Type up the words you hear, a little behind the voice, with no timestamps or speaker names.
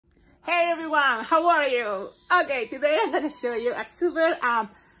Hey everyone, how are you? Okay, today I'm gonna show you a super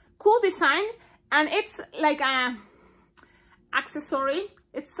cool design, and it's like a accessory.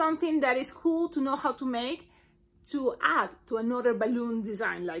 It's something that is cool to know how to make to add to another balloon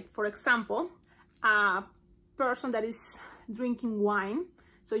design. Like for example, a person that is drinking wine,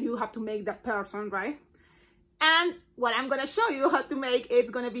 so you have to make that person, right? And what I'm gonna show you how to make, it's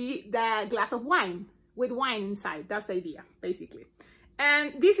gonna be the glass of wine with wine inside. That's the idea, basically.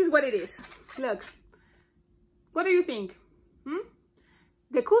 And this is what it is. Look, what do you think?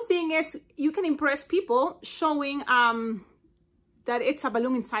 The cool thing is you can impress people showing that it's a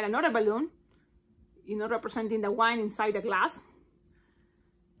balloon inside another balloon, you know, representing the wine inside the glass.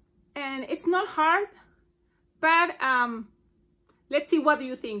 And it's not hard, but let's see, what do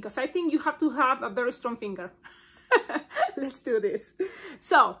you think? Because I think you have to have a very strong finger. Let's do this.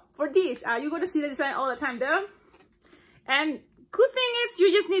 So for this, you're going to see the design all the time there. And good thing is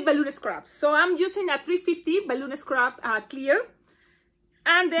you just need balloon scraps. So I'm using a 350 balloon scrap clear.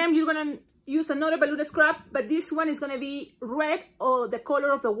 And then you're going to use another balloon scrap, but this one is going to be red or the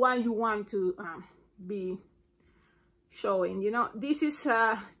color of the one you want to be showing. You know, this is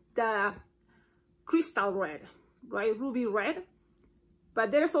the crystal red, right? Ruby red.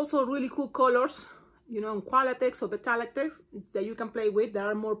 But there's also really cool colors, you know, in Qualatex or Betalatex that you can play with. They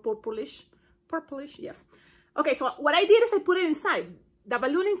are more purplish, yes. Okay, so what I did is I put it inside. The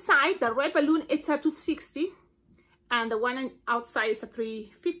balloon inside, the red balloon, it's a 260. And the one outside is a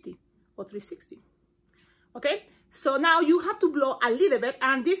 350 or 360. Okay, so now you have to blow a little bit.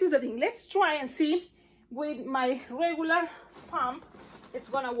 And this is the thing. Let's try and see with my regular pump, it's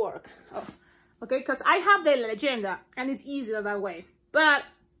gonna work. Oh, okay, because I have the legenda and it's easier that way. But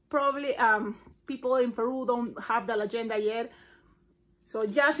probably people in Peru don't have the legenda yet. So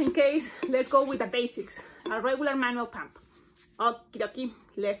just in case, let's go with the basics. A regular manual pump. Okay,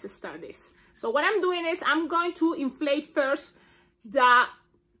 let's start this. So what I'm doing is I'm going to inflate first the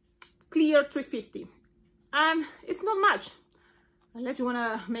clear 350. And it's not much, unless you want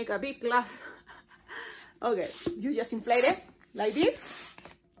to make a big glass. Okay, you just inflate it like this.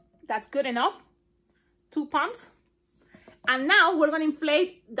 That's good enough. 2 pumps. And now we're going to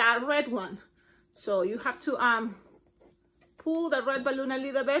inflate the red one. So you have to pull the red balloon a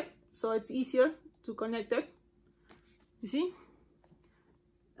little bit so it's easier to connect it. You see?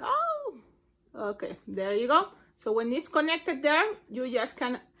 Oh, okay, there you go. So when it's connected there, you just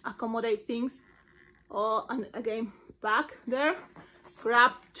can accommodate things. Oh, and again, back there.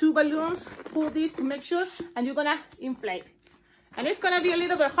 Grab 2 balloons, pull this to make sure, and you're gonna inflate. And it's gonna be a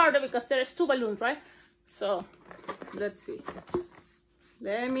little bit harder because there's 2 balloons, right? So let's see.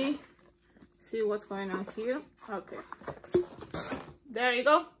 Let me see what's going on here. Okay, there you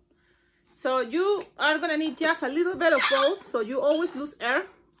go. So you are gonna need just a little bit of both, so you always lose air.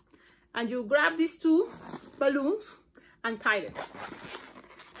 And you grab these 2 balloons and tie it.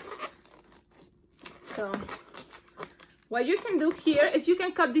 So what you can do here is you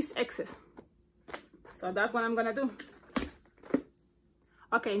can cut this excess. So that's what I'm gonna do.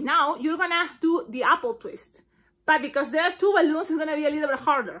 Okay, now you're gonna do the apple twist. But because there are 2 balloons, it's gonna be a little bit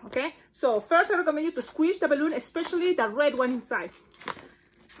harder, okay? So first I recommend you to squeeze the balloon, especially the red one inside.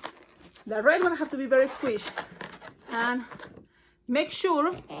 The red one has to be very squished. And make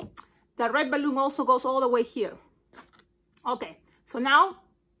sure the red balloon also goes all the way here. Okay, so now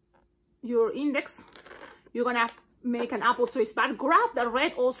your index, you're gonna make an apple twist, but grab the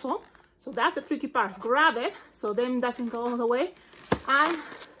red also. So that's the tricky part. Grab it so then it doesn't go all the way. And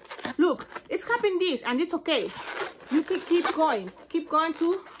look, it's happening this, and it's okay. You can keep going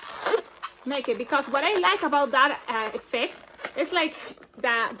to make it, because what I like about that effect, it's like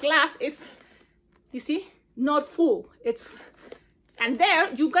the glass is, you see, not full. And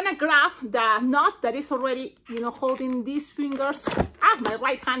there you're gonna grab the knot that is already, you know, holding these fingers. My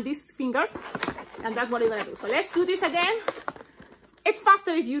right hand, these fingers, and that's what you're gonna do. So let's do this again. It's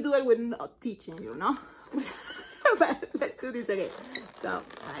faster if you do it with not teaching, you know. But let's do this again. So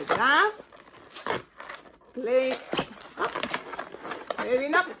I grab, play up,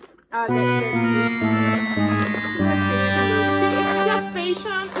 maybe up. Okay, let's see. It's just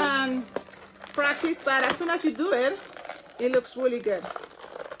patience and practice, but as soon as you do it, it looks really good.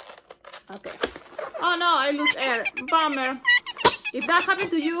 Okay. Oh no, I lose air. Bummer. If that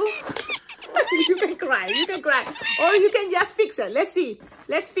happened to you, you can cry. You can cry. Or you can just fix it. Let's see.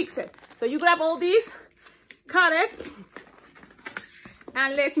 Let's fix it. So you grab all these, cut it,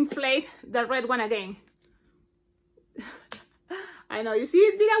 and let's inflate the red one again. I know, you see,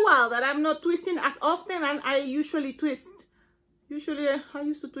 it's been a while that I'm not twisting as often as I usually twist. Usually I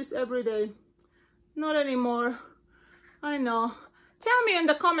used to twist every day. Not anymore. I know. Tell me in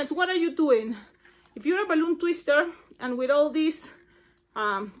the comments, what are you doing? If you're a balloon twister and with all these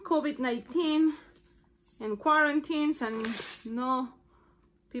COVID-19 and quarantines and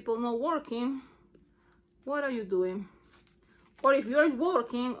people not working, what are you doing? Or if you're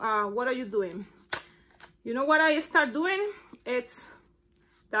working, what are you doing? You know what I start doing? It's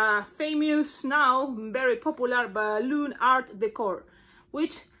the famous, now very popular balloon art decor,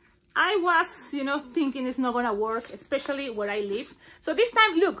 which I was, thinking it's not gonna work, especially where I live. So this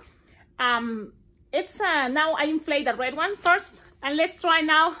time, look, it's now I inflate the red one first, and let's try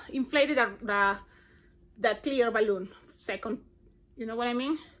now inflating the clear balloon second. You know what I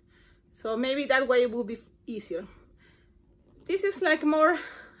mean? So maybe that way it will be easier. This is like more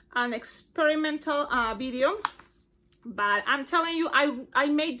an experimental video, but I'm telling you, I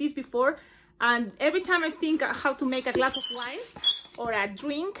made this before, and every time I think how to make a glass of wine or a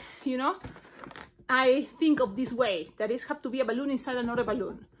drink, I think of this way, that it have to be a balloon inside another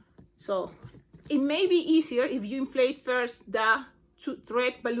balloon. So it may be easier if you inflate first the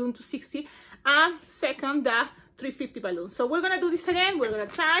red balloon to 60 and second the 350 balloon. So we're gonna do this again, we're gonna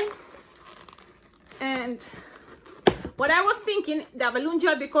try. And what I was thinking, the balloon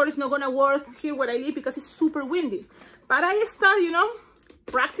jar decor is not gonna work here where I live because it's super windy. But I start,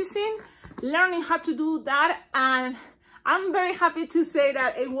 practicing, learning how to do that, and I'm very happy to say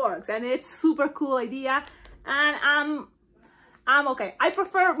that it works, and it's super cool idea, and I'm okay. I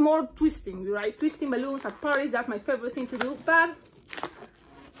prefer more twisting, right? Twisting balloons at parties, that's my favorite thing to do, but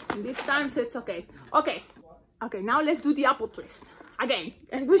in these times it's okay. Okay, now let's do the apple twist again,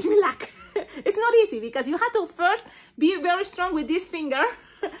 and wish me luck. It's not easy because you have to first be very strong with this finger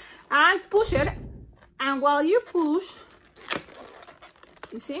and push it, and while you push,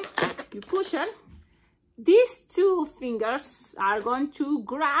 you see, you push it, these two fingers are going to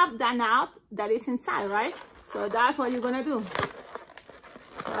grab the knot that is inside, right? So that's what you're gonna do.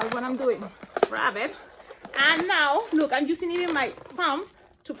 That's what I'm doing. Grab it, and now look, I'm using even my palm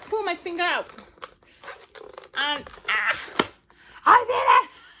to pull my finger out, and I did it!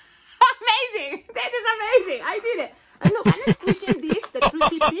 Amazing! This is amazing! I did it! And look, I'm squishing this, the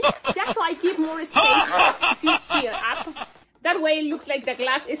 350, just so I keep more space. See here, up. That way it looks like the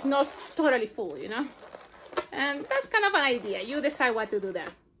glass is not totally full, And that's kind of an idea. You decide what to do there.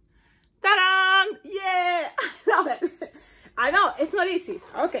 Ta-da! Yeah! I love it. I know, it's not easy.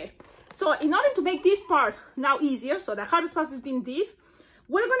 Okay. So in order to make this part now easier, so the hardest part has been this,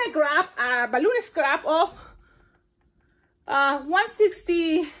 we're gonna grab a balloon scrap of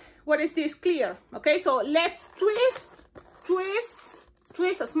 160, what is this, clear. Okay, so let's twist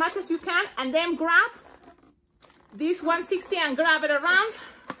as much as you can, and then grab this 160 and grab it around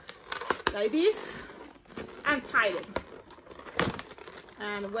like this and tight it.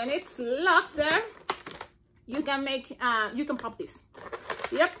 And when it's locked there, you can make you can pop this.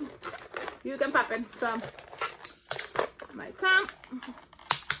 Yep, you can pop it. So my thumb,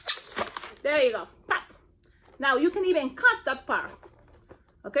 there you go, pop. Now you can even cut that part.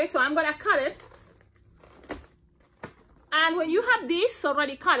 Okay, so I'm gonna cut it, and when you have this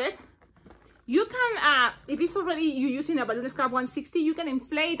already cut it, you can if it's already you using a balloon scrap 160, you can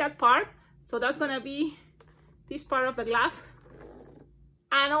inflate that part. So that's gonna be this part of the glass,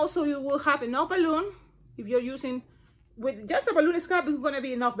 and also you will have enough balloon. If you're using with just a balloon scrap, it's gonna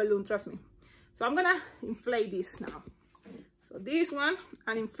be enough balloon, trust me. So I'm gonna inflate this now. So this one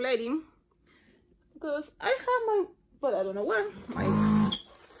I'm inflating because I have my, but I don't know where my.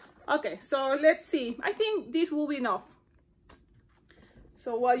 Okay, so let's see. I think this will be enough.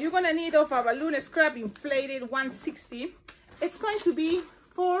 So what you're gonna need of a balloon scrap inflated 160, it's going to be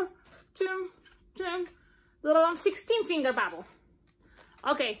 4, 2, 10, 16 finger bubble.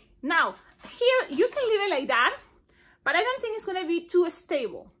 Okay, now here you can leave it like that, but I don't think it's gonna be too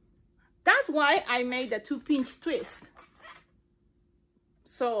stable. That's why I made the 2-pinch twist.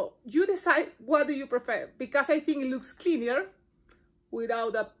 So you decide what do you prefer, because I think it looks cleaner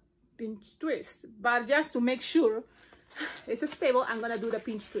without a pinch twist. But just to make sure it's stable, I'm gonna do the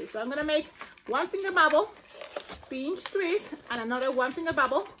pinch twist. So I'm gonna make 1 finger bubble, pinch twist, and another 1 finger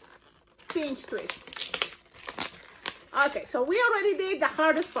bubble, pinch twist. Okay, so we already did the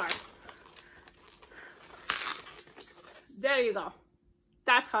hardest part. There you go.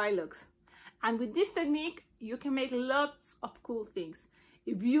 That's how it looks. And with this technique, you can make lots of cool things.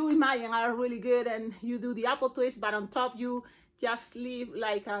 If you imagine are really good and you do the apple twist, but on top you just leave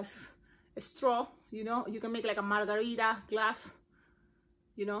like a straw, you can make like a margarita glass,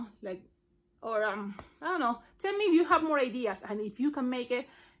 like, or I don't know. Tell me if you have more ideas, and if you can make it,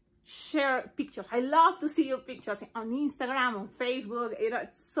 share pictures. I love to see your pictures on Instagram, on Facebook.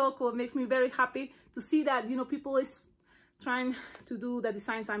 It's so cool. It makes me very happy to see that people is trying to do the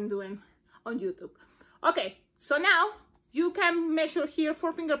designs I'm doing on YouTube. Okay, so now you can measure here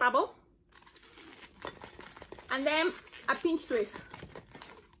 4-finger bubble, and then a pinch twist.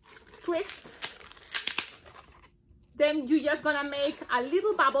 Twist. Then you're just gonna make a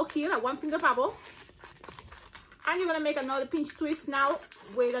little bubble here, a 1-finger bubble, and you're gonna make another pinch twist now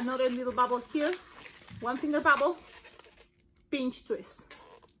with another little bubble here, 1-finger bubble, pinch twist.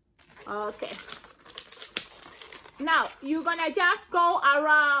 Okay. Now you're gonna just go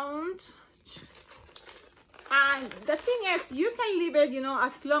around, and the thing is, you can leave it, you know,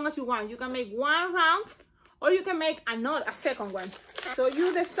 as long as you want. You can make one round, or you can make a second one. So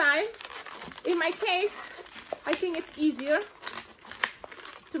you decide. In my case, I think it's easier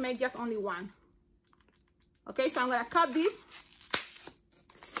to make just only one. Okay, so I'm gonna cut this.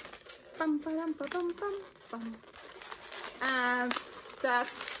 Pum, pum, pum, pum, pum, pum. And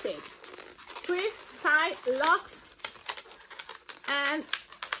that's it. Twist, tie, lock, and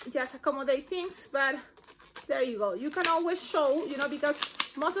just accommodate things. But there you go. You can always show, you know, because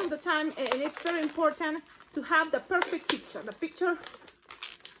most of the time, and it's very important to have the perfect picture. The picture,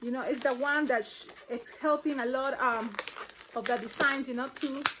 you know, is the one that it's helping a lot of the designs, you know,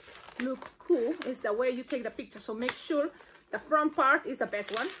 to look cool. It's the way you take the picture. So make sure the front part is the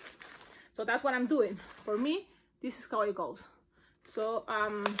best one. So that's what I'm doing. For me, this is how it goes. So tell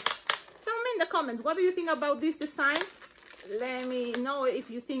me in the comments, what do you think about this design? Let me know if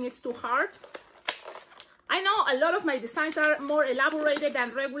you think it's too hard. I know a lot of my designs are more elaborated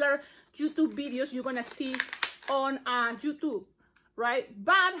than regular YouTube videos you're gonna see on YouTube, right?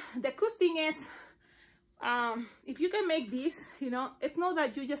 But the good thing is, if you can make this, you know, it's not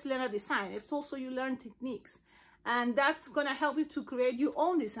that you just learn a design, it's also you learn techniques, and that's gonna help you to create your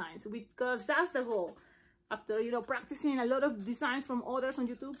own designs, because that's the goal. After, you know, practicing a lot of designs from others on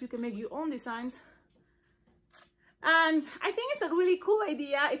YouTube, you can make your own designs. And I think it's a really cool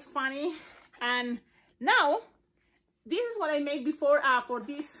idea. It's funny. And now this is what I made before for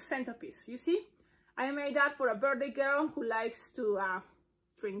this centerpiece. You see, I made that for a birthday girl who likes to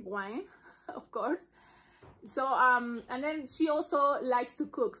drink wine, of course. So and then she also likes to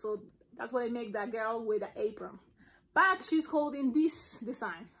cook, so that's what I make that girl with an apron. But she's holding this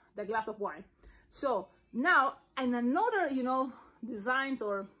design, the glass of wine. So now, in another, you know, designs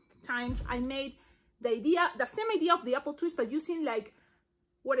or times, I made the same idea of the apple twist, but using, like,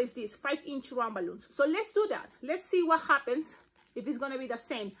 what is this, 5-inch round balloons. So let's do that. Let's see what happens if it's gonna be the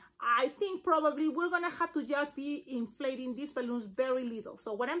same. I think probably we're gonna have to just be inflating these balloons very little.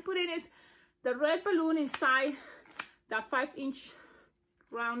 So what I'm putting is the red balloon inside that 5-inch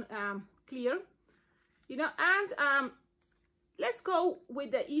round clear, you know, and let's go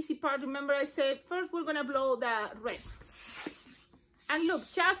with the easy part. Remember I said first we're gonna blow the red, and look,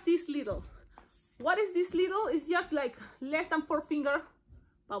 just this little. What is this little? It's just like less than 4-finger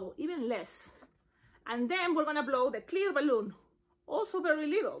bubble, even less. And then we're gonna blow the clear balloon, also very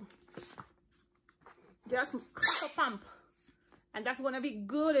little, just a pump, and that's gonna be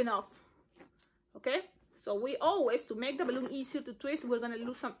good enough. Okay, so we always, to make the balloon easier to twist, we're gonna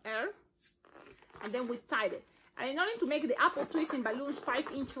lose some air, and then we tie it. And in order to make the apple twist in balloons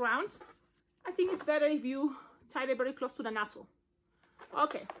 5-inch rounds, I think it's better if you tie it very close to the nozzle.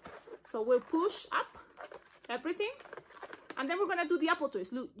 Okay, so we'll push up everything, and then we're gonna do the apple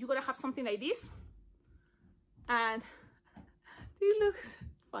twist. Look, you're gonna have something like this, and it looks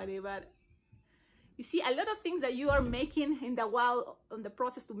funny, but you see, a lot of things that you are making in the while on the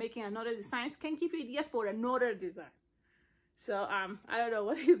process to making another designs can give you ideas for another design. So I don't know,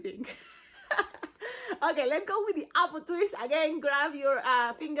 what do you think? Okay, let's go with the apple twist. Again, grab your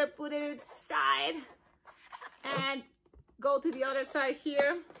finger, put it inside, and go to the other side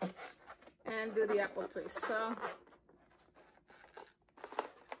here and do the apple twist. So,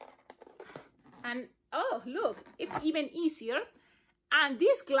 and oh, look, it's even easier. And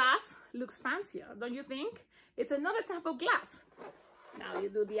this glass looks fancier, don't you think? It's another type of glass. Now you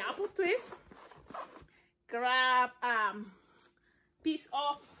do the apple twist, grab piece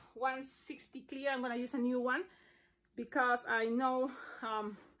of 160 clear. I'm gonna use a new one because I know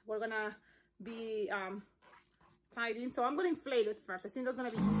we're gonna be tied in. So I'm gonna inflate it first. I think that's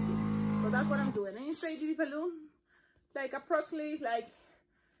gonna be easy. So that's what I'm doing. I inflate this balloon like approximately like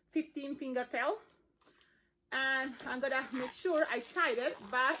 15-finger tail. And I'm gonna make sure I tied it,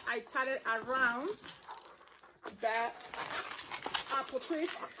 but I tied it around the apple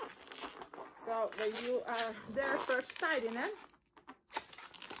twist. So when you are there first tightening it,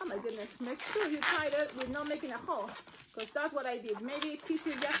 oh my goodness, make sure you tie it with not making a hole, because that's what I did. Maybe it's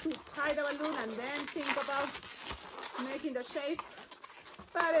easier just to tie the balloon and then think about making the shape,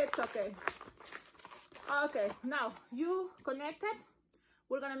 but it's okay. Okay, now you connect it.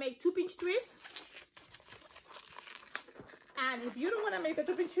 We're gonna make 2-pinch twists. And if you don't want to make a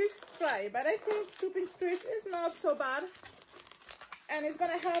 2-pinch twist, try it. But I think 2-pinch twist is not so bad. And it's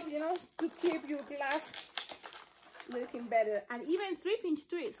gonna help, you know, to keep your glass looking better. And even 3-pinch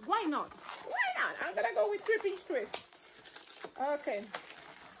twist, why not? Why not? I'm gonna go with 3-pinch twist. Okay.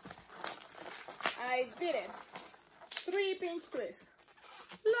 I did it. 3-pinch twist.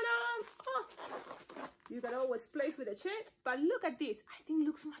 Oh. You can always play with the shape, but look at this. I think it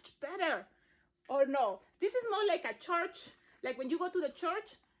looks much better. Or no, this is more like a church, like when you go to the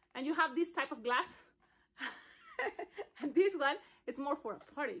church and you have this type of glass. And this one, it's more for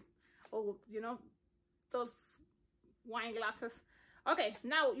a party. Or, you know, those wine glasses. Okay,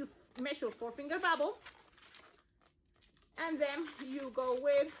 now you measure 4-finger bubble. And then you go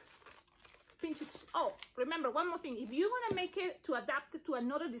with pinch it. Oh, remember one more thing. If you want to make it to adapt it to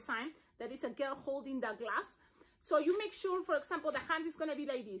another design, that is a girl holding the glass. So you make sure, for example, the hand is going to be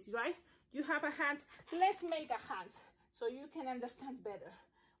like this, right? You have a hand. Let's make a hand so you can understand better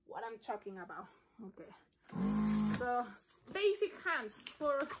what I'm talking about. Okay. So basic hands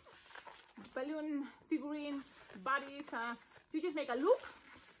for balloon figurines, bodies. You just make a loop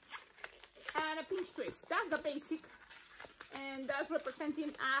and a pinch twist. That's the basic. And that's representing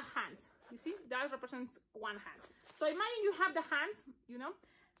a hand. You see, that represents one hand. So imagine you have the hand, you know,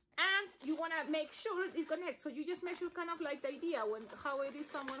 and you want to make sure it connects. So you just measure kind of like the idea when how it is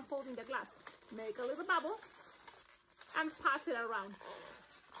someone holding the glass. Make a little bubble and pass it around.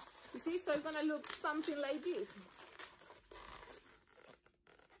 You see, so it's gonna look something like this.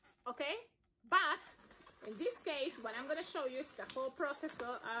 Okay, but in this case, what I'm gonna show you is the whole process.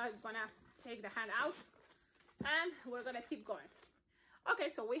 So I'm gonna take the hand out and we're gonna keep going.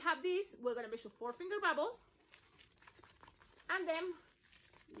 Okay, so we have this. We're gonna measure 4-finger bubbles, and then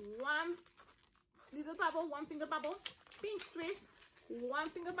 1 little bubble, 1-finger bubble, pinch twist,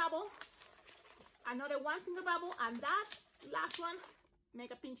 1-finger bubble, another 1-finger bubble, and that last one, make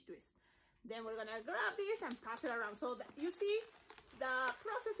a pinch twist. Then we're gonna grab this and pass it around. So that you see, the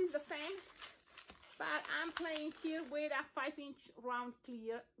process is the same, but I'm playing here with a 5-inch round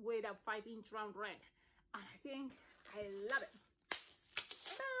clear with a 5-inch round red, and I think I love it.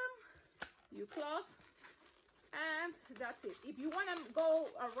 You close, and that's it. If you want to go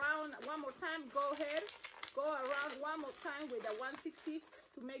around one more time, go ahead, go around one more time with a 160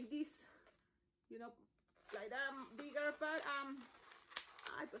 to make this, you know, like that bigger, but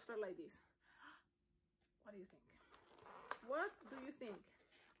I prefer like this. What do you think? What do you think?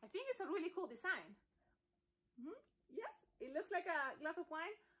 I think it's a really cool design. Yes, it looks like a glass of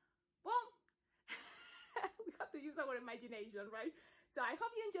wine. Well, we have to use our imagination, right? So I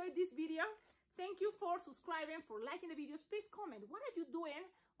hope you enjoyed this video. Thank you for subscribing, for liking the videos. Please comment, what are you doing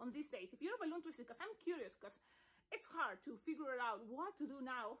on these days? If you're a balloon twister, because I'm curious, because it's hard to figure out what to do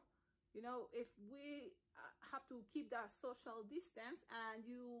now. You know, if we have to keep the social distance and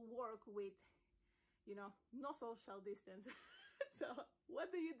you work with, you know, no social distance. So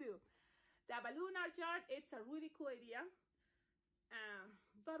what do you do? The balloon art yard, it's a really cool idea.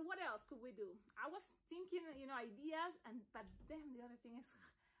 But what else could we do? I was thinking, you know, ideas, but then the other thing is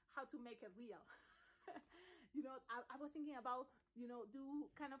how to make it real. You know, I was thinking about, you know, do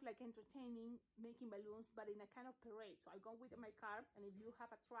kind of like entertaining, making balloons, but in a kind of parade. So I go with my car, and if you have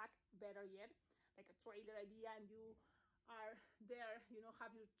a track, better yet, like a trailer idea, and you are there, you know,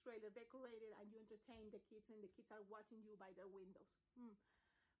 have your trailer decorated, and you entertain the kids, and the kids are watching you by their windows.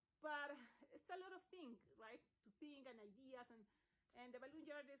 But it's a lot of things, right? To think and ideas, and the balloon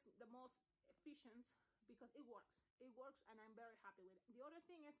yard is the most efficient because it works. It works, and I'm very happy with it. The other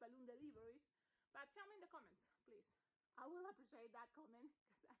thing is balloon deliveries, but tell me in the comments, please. I will appreciate that comment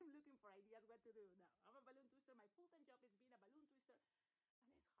because I'm looking for ideas what to do now. I'm a balloon twister. My full-time job is being a balloon twister,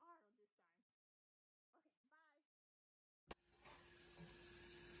 and it's hard on this time. Okay, bye.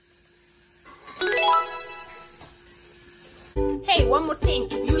 Hey, one more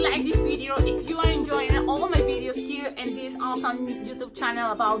thing. If you like this video, if you are enjoying all my videos here in this awesome YouTube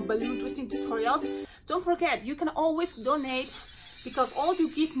channel about balloon twisting tutorials, don't forget, you can always donate, because all you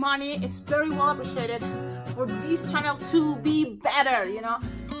give money, it's very well appreciated for this channel to be better, you know.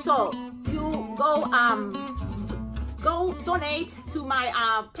 So you go donate to my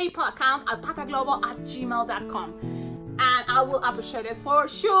PayPal account, alpacaglobo@gmail.com, and I will appreciate it for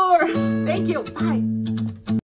sure. Thank you. Bye.